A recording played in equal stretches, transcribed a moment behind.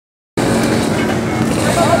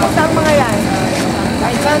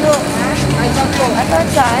at that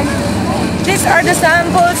time. These are the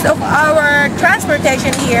samples of our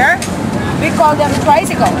transportation here. We call them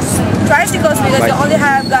tricycles. Tricycles because they only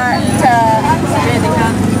have got...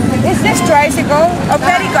 is this tricycle? A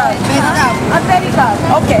pedicab? A pedicab,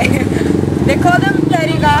 okay. They call them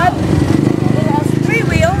pedicab. It has 3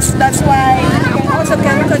 wheels, that's why you can also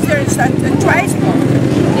consider it a tricycle.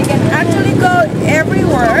 You can actually go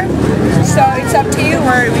everywhere, so it's up to you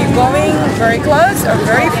where you're going, very close or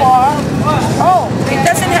very far. Oh, it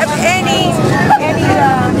doesn't have any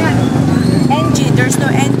engine, there's no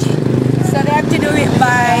engine. So they have to do it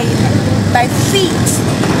by feet.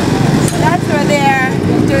 So that's what they're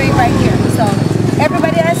doing right here. So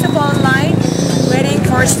everybody has to go online waiting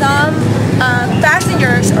for some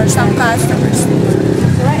passengers or some customers.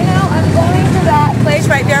 So right now I'm going to that place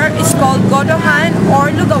right there. It's called Godohan or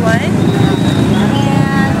Lugawan.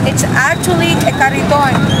 And it's actually a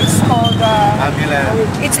cariton. It's called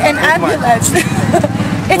it's an ambulance.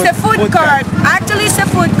 It's a food cart. Actually it's a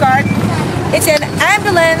food cart. It's an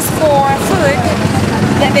ambulance for food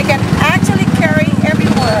that they can actually carry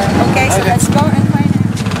everywhere. Okay, so let's go and find it.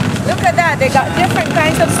 Look at that, they got different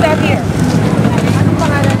kinds of stuff here.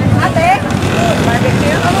 Ate?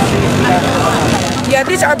 Barbecue? Yeah,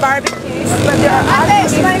 these are barbecues, but they are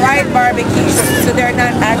actually fried barbecues. So they're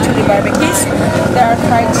not actually barbecues, they are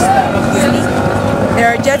fried stuff. See?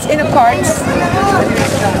 They're just in a cart.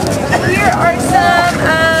 Here are some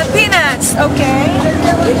peanuts, okay?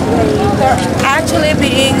 They're actually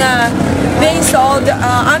being sold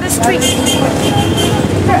on the street.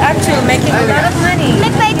 They're actually making a lot of money.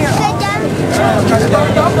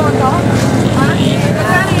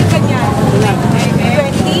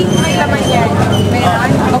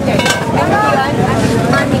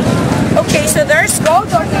 Okay, so there's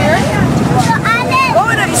goto here.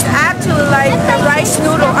 Goto is actually like a rice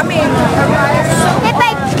noodle. I mean, a rice.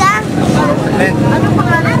 Ano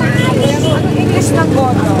pangalan? Anong English ng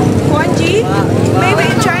goto? Congee? Maybe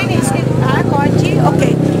in Chinese. Congee?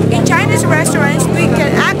 Okay. In Chinese restaurants, we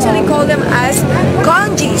can actually call them as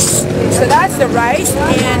congees. So that's the rice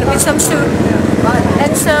and with some soup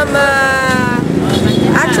and some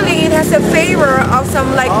actually it has a flavor of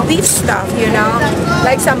some like beef stuff, you know,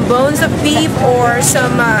 like some bones of beef or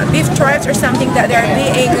some beef trips or something that they're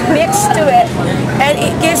being mixed to it, and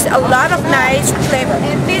it gives a lot of nice flavor.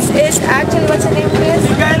 And this is actually, what's the name of this?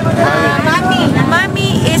 Mami.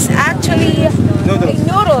 Mami is actually a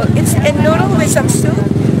noodle. It's a noodle with some soup,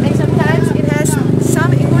 and sometimes it has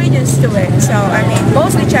some ingredients to it. So I mean,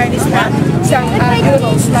 mostly Chinese have some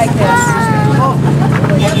noodles like this.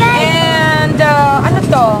 And ano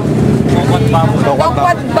to?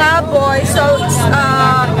 Tokwat baboy. So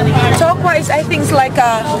tokwa is, I think, like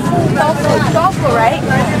a tofu, right?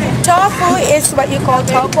 Tofu is what you call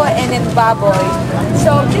tokwa, and then baboy.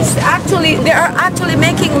 So this actually, they are actually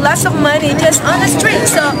making lots of money just on the street.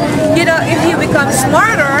 So you know, if you become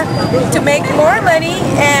smarter to make more money,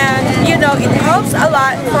 and you know, it helps a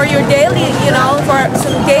lot for your daily, you know, for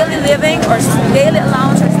some daily living or some daily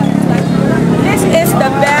allowance or something like that. This is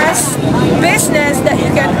the best business that you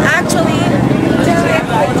can actually do with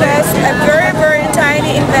a very, very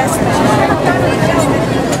tiny investment.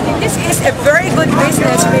 This is a very good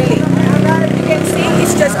business, really. You can see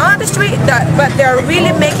it's just on the street, but they're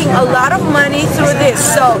really making a lot of money through this.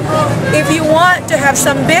 So if you want to have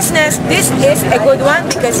some business, this is a good one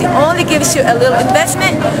because it only gives you a little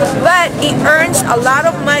investment, but it earns a lot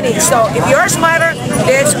of money. So if you're smarter,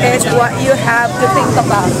 this is what you have to think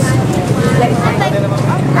about.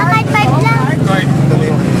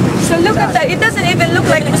 So look at that, it doesn't even look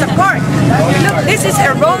like it's a cart. Look, this is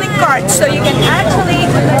a rolling cart, so you can actually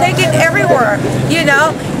take it everywhere. You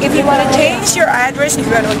know, if you want to change your address, if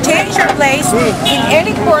you want to change your place in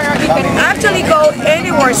any corner, you can actually go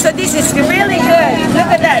anywhere. So this is really good. Look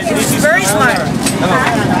at that, it's very smart.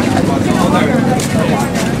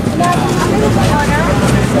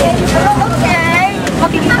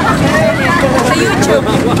 So YouTube,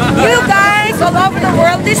 you guys all over the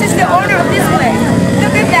world, this is the owner of this place.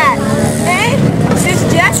 Look at that. Okay? She's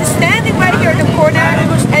just standing right here in the corner,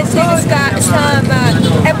 and she's got some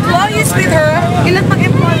employees with her. Ilan pang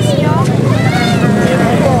employees niyo?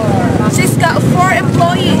 She's got 4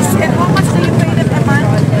 employees. And how much do you pay them a month?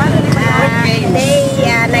 They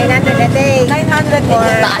 900 a day. 900 a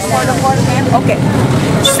day for the 4 of them? Okay.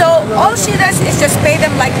 So all she does is just pay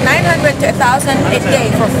them like 900 to 1,000 a day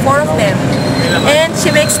for 4 of them. And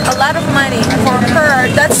she makes a lot of money. For her,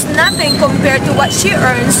 that's nothing compared to what she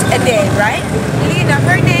earns a day, right? Lina,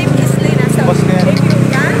 her name is Lina. So if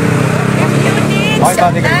you need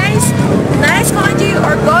some nice congee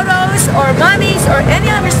or gotos or mummies rice or any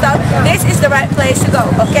other stuff, this is the right place to go,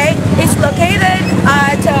 okay? It's located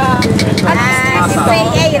at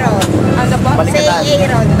CA Road. ano ba? CA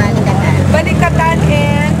Road, Balikatan. Balikatan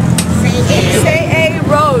and CA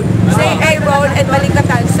Road. CA Road and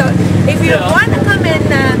Balikatan. So if you want to come and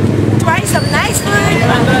try some nice food,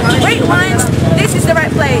 great ones, this is the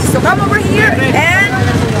right place. So come over here and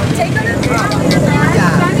take a look.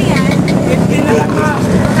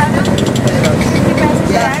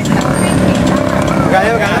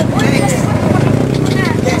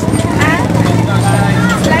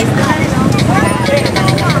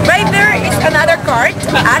 Right there is another cart.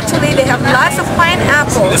 Actually, they have lots of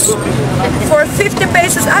pineapples for 50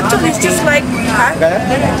 pesos. Actually, it's just like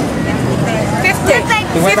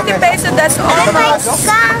 50 pesos. That's almost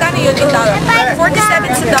 $47.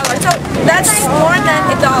 So that's more than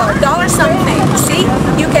 $1 something. See,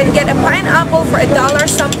 you can get a pineapple for $1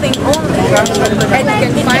 something only, and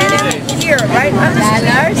you can find it here, right? $1.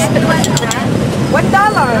 $1.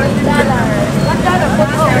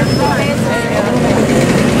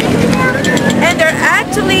 And they're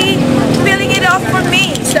actually filling it off for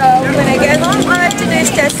me. So when I get home, all I have to do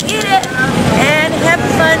is just eat it and have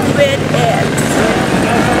fun with it.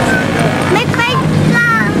 May cake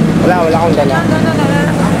lang. Wala akong dala.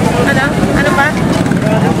 Ano? Ano ba?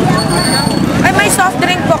 Ay, may soft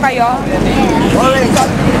drink po kayo? RC.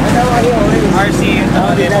 RC.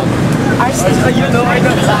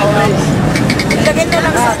 Lagay mo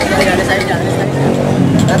lang sa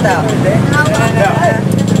Tata.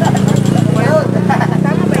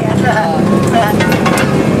 tama ba yan?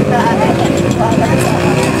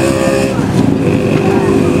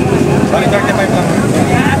 Sorry, 35 lang.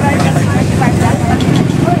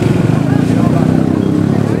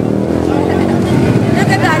 Look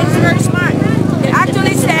at that, it's very smart. It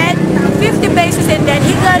actually said 50 pesos and then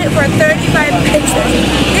he got it for 35 pesos.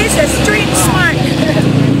 This is street smart.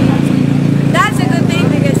 That's a good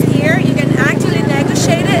thing because here you can actually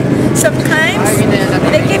negotiate it. Sometimes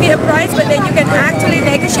they give you a price but then you can actually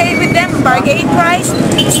negotiate with them, bargain price.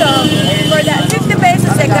 So for that 50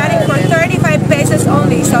 pesos they got it for 35 pesos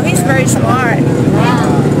only. So he's very smart.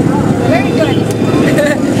 Very good.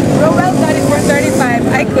 Rowell got it for 35.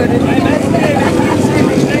 I couldn't.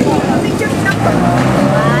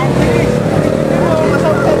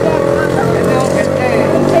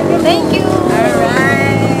 Thank you.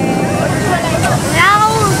 Alright. Now,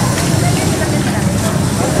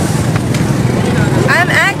 I'm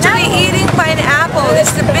actually eating pineapple.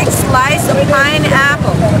 This is a big slice of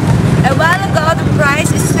pineapple. A while ago the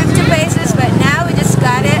price is 50 pesos, but now we just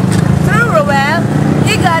got it through Rowell.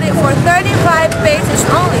 He got it for 35 pesos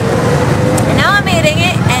only. And now I'm eating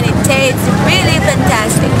it and it tastes really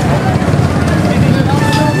fantastic.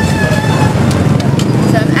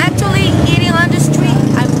 So I'm actually eating on the street.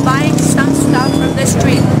 I'm buying some stuff from the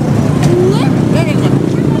street.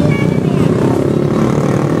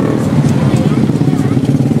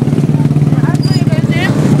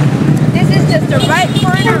 This is just the right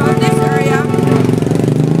corner of this area.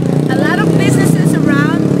 A lot of businesses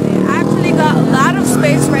around. They actually got a lot of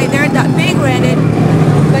space right there that being rented.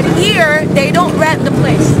 But here, they don't rent the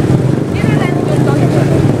place.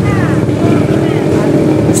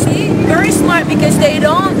 See? Very smart because they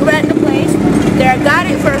don't rent the place. They got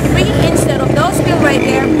it for free instead of those people right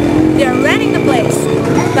there. They're renting the place.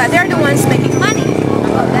 But they're the ones making money.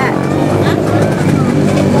 How about that?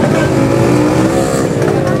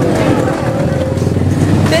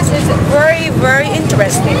 This is very, very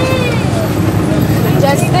interesting.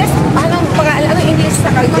 Just this, anong English sa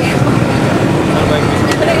kaldero? Anong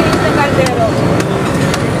English sa kaldero?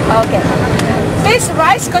 Okay. This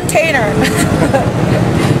rice container.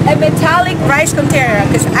 A metallic rice container.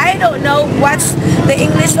 Because I don't know what's the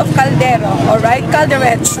English of caldero. Alright?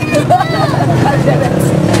 Calderets. Calderets.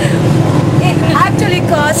 It actually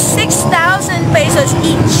costs 6,000 pesos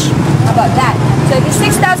each. How about that? So it's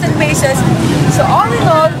 6,000 pesos. So all in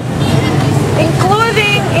all,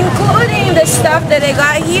 including the stuff that I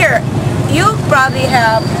got here, you probably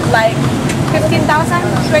have like 15,000,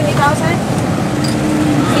 20,000.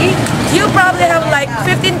 See? You probably have like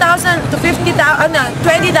 15,000 to 50,000, no,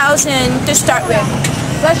 20,000 to start with.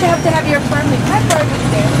 Plus you have to have your permit. My permit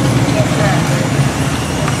there. Yes, sir.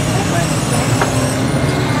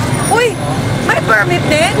 Uy! May permit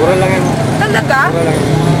din? Mura lang yan. Talaga? Mura lang.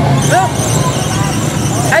 Look,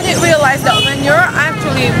 I didn't realize that when you're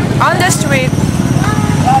actually on the street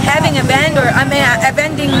having a vendor, a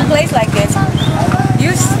vending place like this,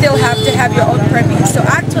 you still have to have your own permit. So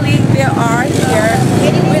actually, they are here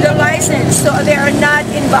with a license, so they are not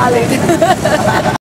invalid.